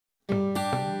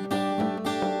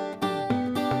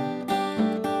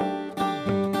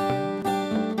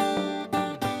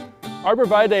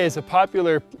Arborvitae is a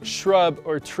popular shrub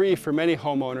or tree for many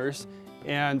homeowners,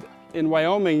 and in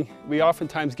Wyoming we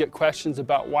oftentimes get questions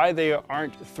about why they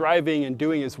aren't thriving and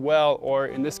doing as well, or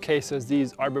in this case as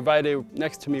these Arborvitae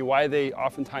next to me, why they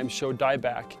oftentimes show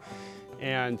dieback.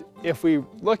 And if we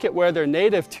look at where they're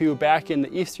native to back in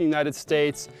the eastern United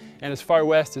States and as far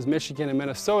west as Michigan and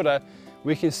Minnesota,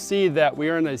 we can see that we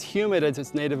aren't as humid as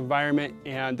its native environment,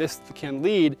 and this can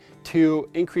lead to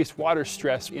increased water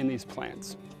stress in these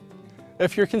plants.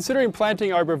 If you're considering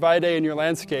planting Arborvitae in your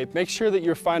landscape, make sure that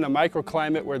you find a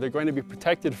microclimate where they're going to be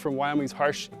protected from Wyoming's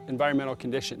harsh environmental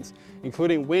conditions,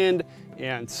 including wind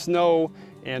and snow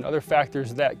and other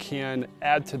factors that can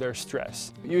add to their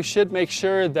stress. You should make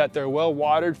sure that they're well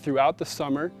watered throughout the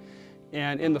summer,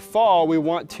 and in the fall we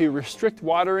want to restrict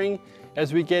watering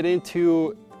as we get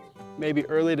into maybe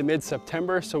early to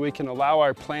mid-September so we can allow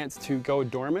our plants to go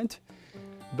dormant,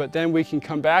 but then we can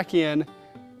come back in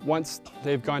once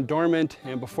they've gone dormant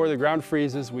and before the ground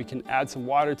freezes. We can add some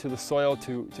water to the soil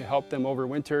to help them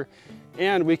overwinter,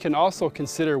 and we can also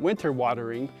consider winter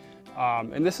watering,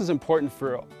 and this is important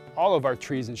for all of our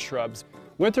trees and shrubs.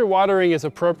 Winter watering is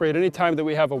appropriate anytime that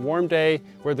we have a warm day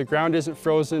where the ground isn't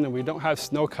frozen and we don't have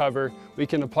snow cover. We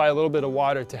can apply a little bit of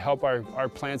water to help our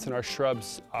plants and our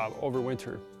shrubs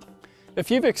overwinter. If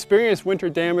you've experienced winter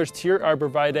damage to your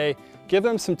Arborvitae, give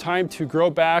them some time to grow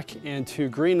back and to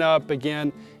green up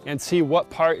again and see what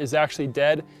part is actually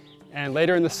dead. And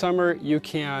later in the summer, you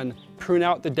can prune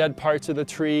out the dead parts of the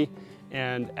tree,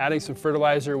 and adding some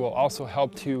fertilizer will also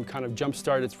help to kind of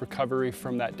jumpstart its recovery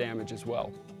from that damage as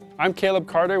well. I'm Caleb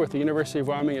Carter with the University of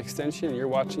Wyoming Extension, and you're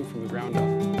watching From the Ground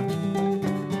Up.